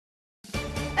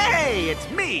Hey, it's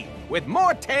me, with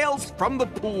more tales from the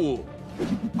pool.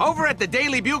 Over at the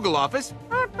Daily Bugle office,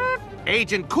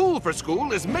 Agent Cool for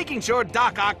School is making sure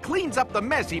Doc Ock cleans up the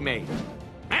mess he made.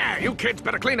 You kids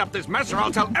better clean up this mess or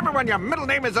I'll tell everyone your middle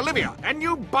name is Olivia, and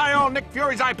you buy all Nick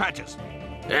Fury's eye patches.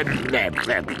 Hey,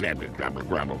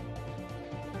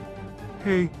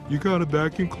 you got a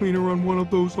vacuum cleaner on one of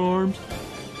those arms?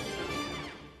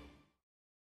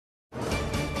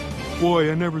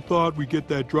 Boy, I never thought we'd get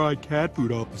that dry cat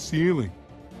food off the ceiling.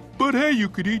 But hey, you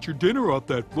could eat your dinner off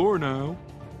that floor now.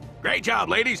 Great job,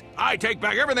 ladies. I take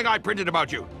back everything I printed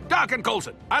about you. Doc and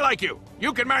Coulson, I like you.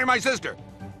 You can marry my sister.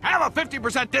 Have a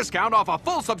 50% discount off a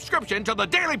full subscription to the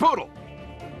Daily Poodle.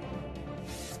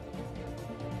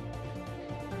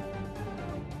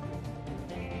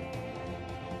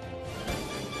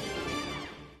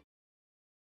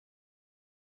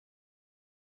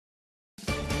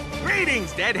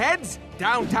 Greetings, Deadheads!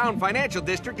 Downtown Financial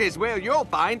District is where you'll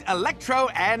find Electro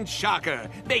and Shocker,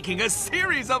 making a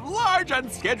series of large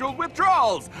unscheduled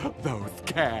withdrawals. Those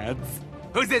cads.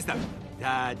 Who's this, though?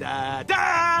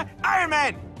 Iron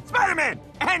Man! Spider-Man!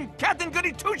 And Captain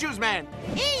Goody Two-Shoes Man!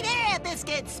 Hey there,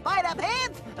 Biscuit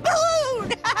Spider-Pants!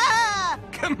 Balloon!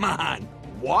 Come on!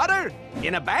 Water?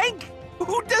 In a bank?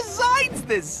 Who designs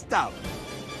this stuff?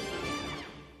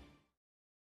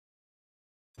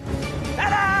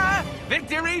 Ta-da!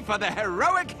 Victory for the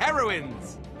heroic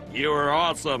heroines! You were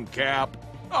awesome, Cap.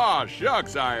 Aw,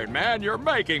 shucks, Iron Man, you're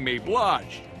making me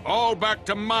blush. All back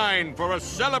to mine for a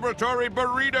celebratory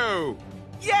burrito.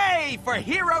 Yay for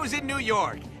heroes in New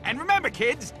York! And remember,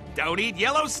 kids, don't eat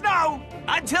yellow snow!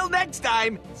 Until next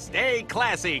time, stay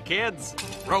classy, kids.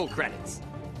 Roll credits.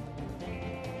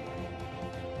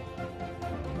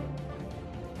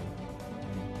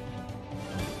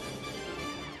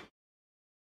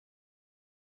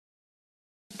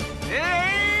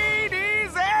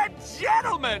 Ladies and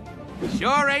gentlemen,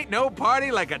 sure ain't no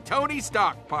party like a Tony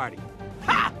Stark party.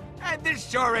 Ha! And this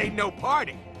sure ain't no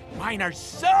party. Mine are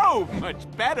so much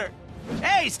better.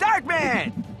 Hey,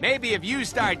 Starkman! Maybe if you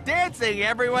start dancing,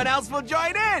 everyone else will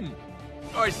join in.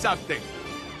 Or something.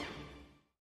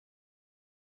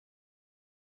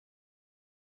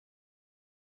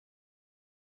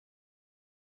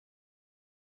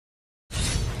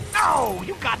 Oh,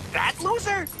 you got that,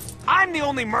 loser? I'm the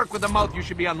only merc with a mouth you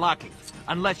should be unlocking.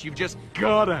 Unless you've just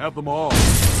gotta have them all.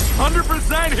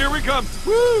 100%, here we come.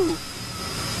 Woo!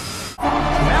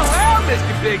 Well,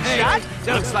 Mr. Big Shot.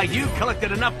 Looks like you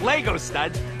collected enough Lego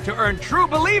studs to earn true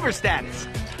believer status.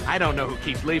 I don't know who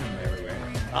keeps leaving them everywhere.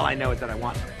 All I know is that I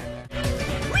want them.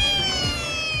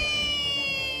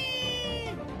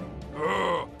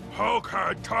 Oh, Hulk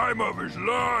had time of his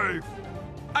life.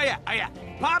 Oh yeah.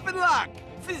 Pop and lock.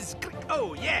 Fizz, click.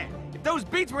 Oh yeah. If those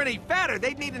beats were any fatter,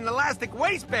 they'd need an elastic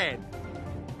waistband.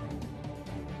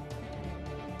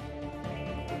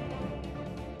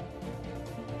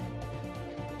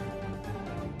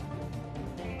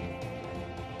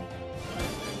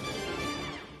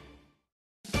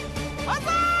 What's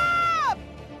up?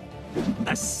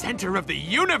 The center of the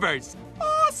universe.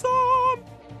 Awesome.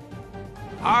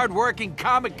 Hard-working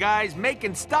comic guys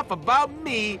making stuff about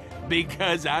me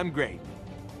because I'm great.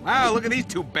 Wow, look at these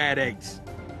two bad eggs.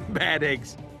 Bad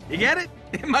eggs. You get it?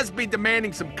 It must be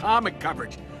demanding some comic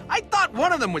coverage. I thought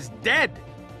one of them was dead.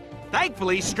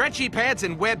 Thankfully, Stretchy Pants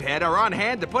and Webhead are on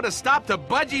hand to put a stop to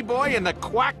Budgie Boy and the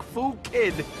Quack Fu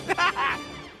Kid.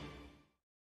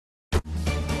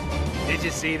 Did you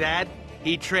see that?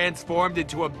 He transformed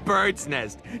into a bird's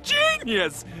nest.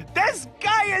 Genius! This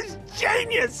guy is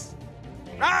genius!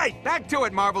 All right, back to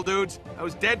it, Marvel dudes.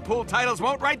 Those Deadpool titles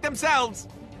won't write themselves.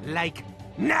 Like,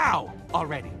 now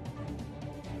already.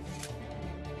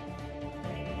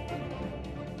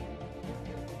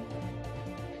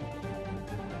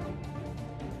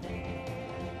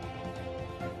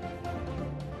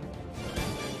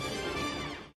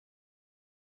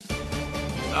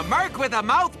 The Merc with a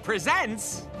Mouth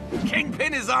presents...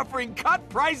 Kingpin is offering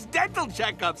cut-price dental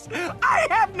checkups. I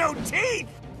have no teeth!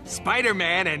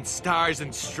 Spider-Man and Stars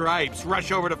and Stripes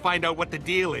rush over to find out what the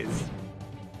deal is.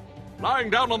 Lying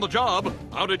down on the job.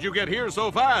 How did you get here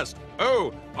so fast?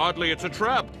 Oh, oddly, it's a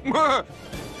trap.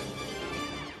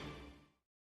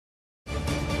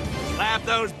 Slap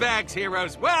those backs,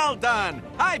 heroes. Well done.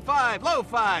 High five, low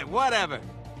five, whatever.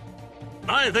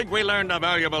 I think we learned a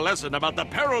valuable lesson about the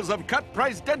perils of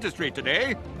cut-price dentistry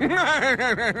today.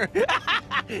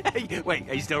 Wait,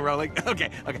 are you still rolling? Okay.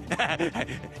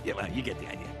 Yeah, well, you get the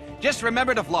idea. Just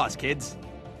remember to floss, kids.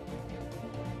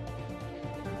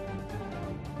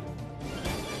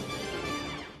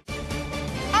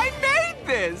 I made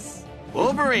this!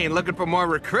 Wolverine looking for more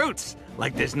recruits.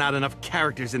 Like there's not enough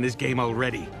characters in this game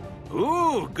already.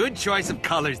 Ooh, good choice of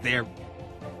colors there.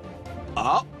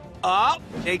 Oh,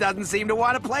 he doesn't seem to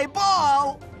want to play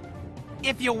ball.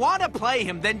 If you want to play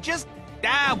him, then just,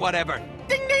 whatever.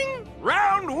 Ding, ding,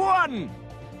 round one.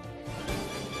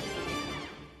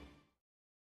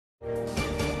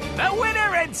 The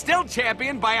winner and still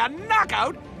champion by a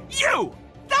knockout, you,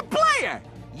 the player.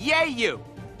 Yay, you.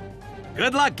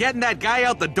 Good luck getting that guy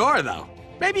out the door, though.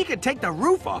 Maybe you could take the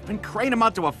roof off and crane him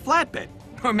out to a flatbed.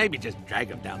 Or maybe just drag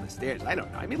him down the stairs. I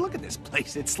don't know. I mean, look at this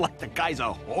place. It's like the guy's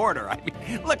a hoarder. I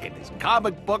mean, look at his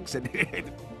comic books and...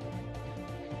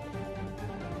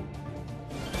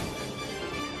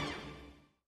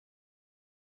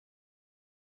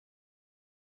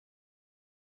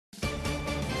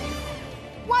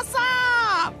 What's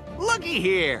up? Looky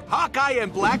here. Hawkeye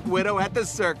and Black Widow at the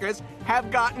circus have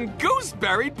gotten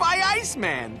gooseberried by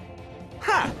Iceman.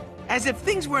 Huh. As if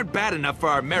things weren't bad enough for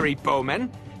our merry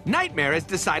bowmen, Nightmare has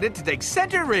decided to take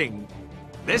center ring.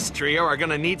 This trio are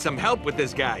gonna need some help with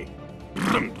this guy.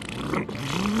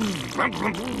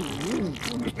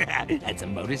 That's a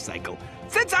motorcycle.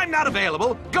 Since I'm not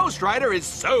available, Ghost Rider is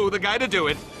so the guy to do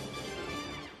it.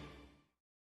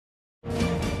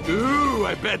 Ooh,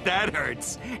 I bet that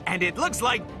hurts. And it looks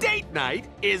like date night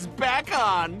is back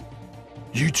on.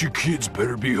 You two kids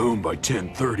better be home by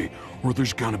 10:30, or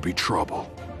there's gonna be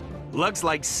trouble. Looks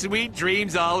like sweet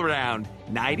dreams all around.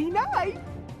 Nighty-night.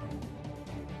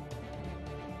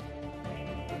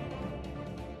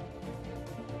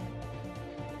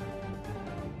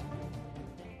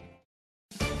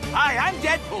 Hi, I'm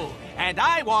Deadpool, and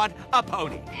I want a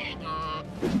pony.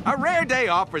 A rare day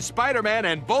off for Spider-Man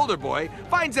and Boulder Boy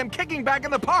finds them kicking back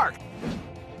in the park.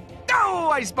 Oh,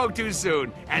 I spoke too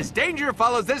soon, as danger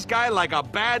follows this guy like a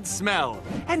bad smell.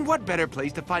 And what better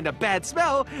place to find a bad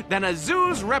smell than a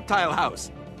zoo's reptile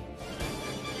house?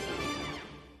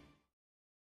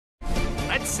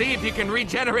 Let's see if you can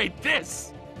regenerate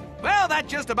this. Well, that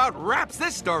just about wraps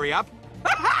this story up.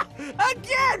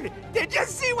 Again! Did you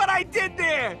see what I did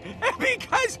there?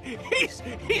 Because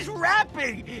he's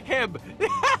wrapping him.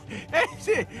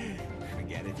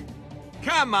 Forget it.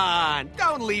 Come on,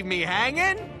 don't leave me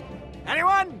hanging.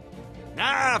 Anyone?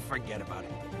 Nah, forget about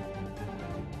it.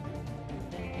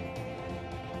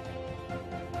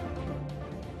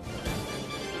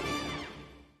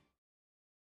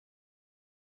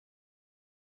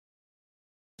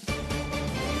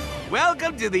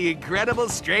 Welcome to the incredible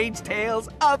strange tales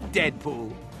of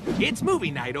Deadpool. It's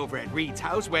movie night over at Reed's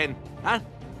house when,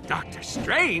 Dr.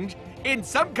 Strange? In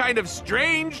some kind of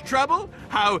strange trouble?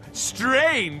 How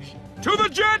strange! To the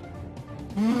jet!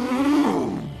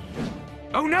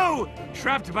 Oh no!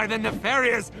 Trapped by the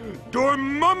nefarious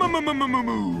Dormouse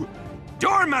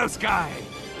guy!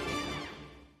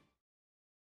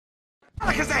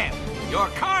 Alakazam! Your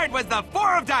card was the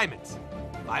 4 of diamonds.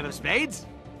 5 of spades?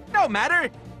 No matter.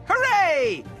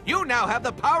 Hooray! You now have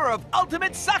the power of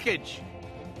ultimate suckage.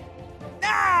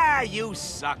 Ah, you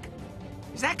suck.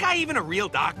 Is that guy even a real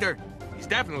doctor? He's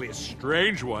definitely a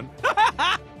strange one.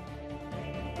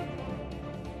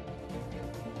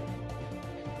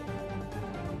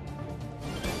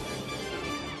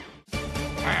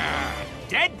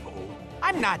 Deadpool?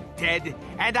 I'm not dead,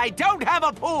 and I don't have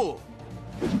a pool.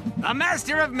 The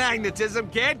master of magnetism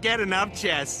can't get enough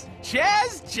chess.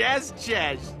 Chess, chess,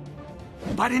 chess.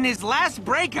 But in his last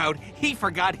breakout, he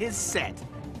forgot his set.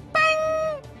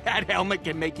 Bang! That helmet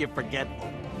can make you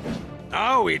forgetful.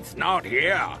 Oh, it's not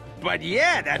here. But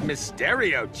yeah, that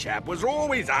Mysterio chap was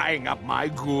always eyeing up my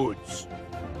goods.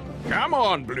 Come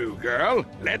on, Blue Girl.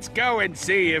 Let's go and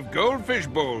see if Goldfish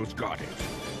Bowl's got it.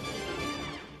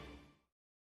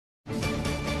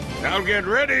 Now get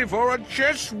ready for a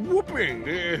chess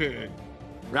whooping.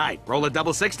 Right, roll a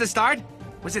double 6 to start?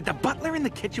 Was it the butler in the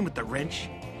kitchen with the wrench?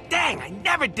 Dang, I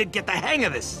never did get the hang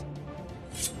of this.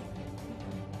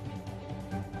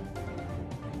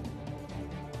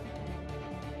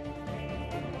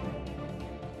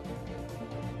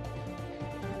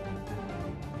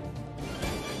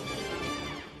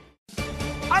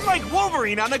 I'm like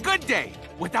Wolverine on a good day,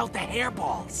 without the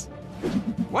hairballs.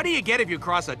 What do you get if you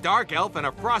cross a dark elf and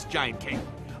a frost giant king?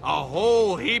 A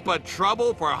whole heap of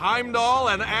trouble for Heimdall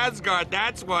and Asgard,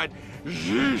 that's what.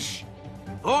 Zhoosh.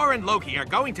 Thor and Loki are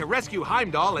going to rescue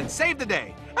Heimdall and save the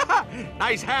day.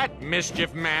 Nice hat,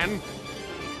 mischief man.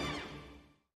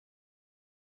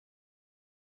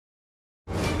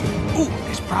 Ooh,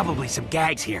 there's probably some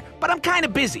gags here, but I'm kind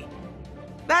of busy.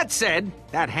 That said,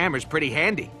 that hammer's pretty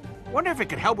handy. Wonder if it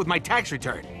could help with my tax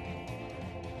return.